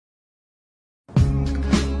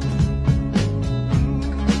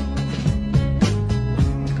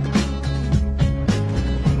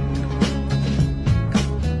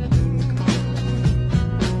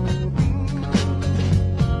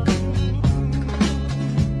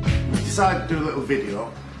decided to do a little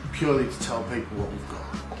video purely to tell people what we've got.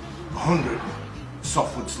 100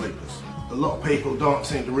 softwood sleepers. A lot of people don't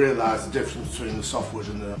seem to realise the difference between the softwood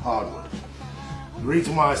and the hardwood. The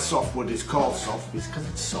reason why softwood is called soft is because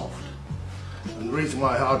it's soft. And the reason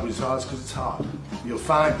why hardwood is hard is because it's hard. You'll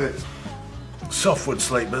find that softwood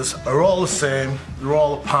sleepers are all the same, they're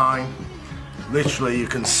all a pine. Literally you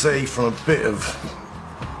can see from a bit of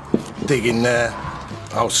digging there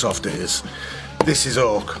how soft it is. This is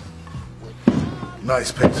oak.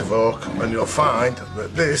 Nice piece of oak, and you'll find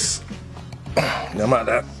that this, no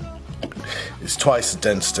matter, it's twice the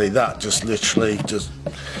density, that just literally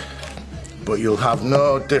but you'll have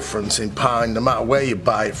no difference in pine, no matter where you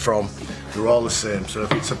buy it from, they're all the same. So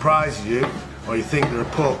if it surprises you, or you think they're a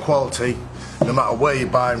poor quality, no matter where you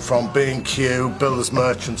buy them from, B&Q, Builders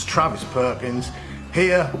Merchants, Travis Perkins,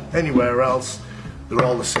 here, anywhere else, they're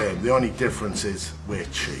all the same. The only difference is we're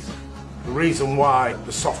cheap. The reason why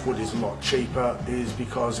the softwood is a lot cheaper is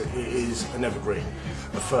because it is an evergreen,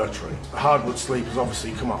 a fir tree. The hardwood sleepers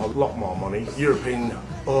obviously come out a lot more money. European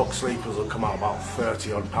oak sleepers will come out about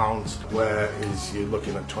 £30 odd, whereas you're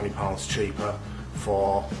looking at £20 cheaper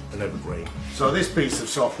for an evergreen. So this piece of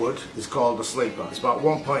softwood is called a sleeper. It's about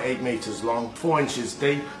 1.8 metres long, 4 inches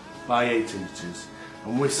deep by 8 inches.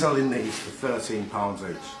 And we're selling these for £13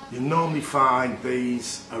 each. You normally find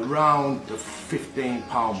these around the £15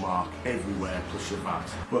 mark everywhere plus your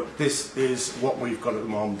VAT. But this is what we've got at the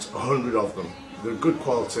moment, 100 of them. They're good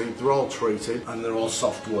quality, they're all treated, and they're all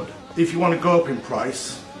softwood. If you want to go up in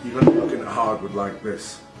price, you're going to be looking at hardwood like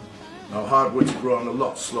this. Now hardwood's grown a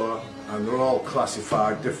lot slower, and they're all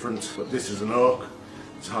classified different, but this is an oak,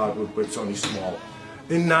 it's hardwood, but it's only small.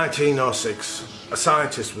 In 1906, a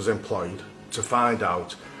scientist was employed to find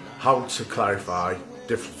out how to clarify the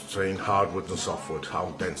difference between hardwood and softwood,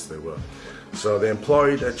 how dense they were. So they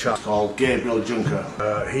employed a chap called Gabriel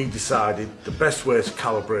Juncker. He decided the best way to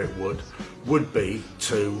calibrate wood would be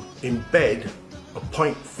to embed a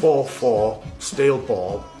 .44 steel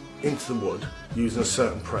ball into the wood using a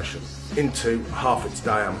certain pressure into half its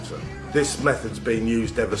diameter. This method's been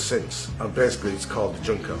used ever since, and basically it's called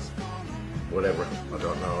the Juncker. Whatever, I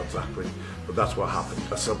don't know exactly, but that's what happened.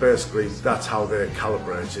 So basically that's how they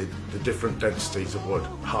calibrated the different densities of wood,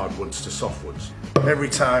 hardwoods to softwoods. Every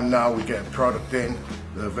time now we get a product in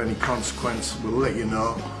of any consequence, we'll let you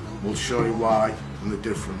know, we'll show you why and the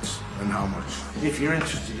difference and how much. If you're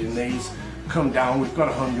interested in these, come down, we've got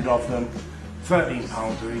 100 of them, £13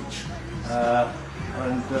 each,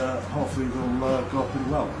 and hopefully they'll go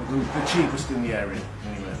pretty well. They're the cheapest in the area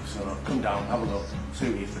anyway, so come down, have a look, see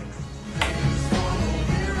what you think.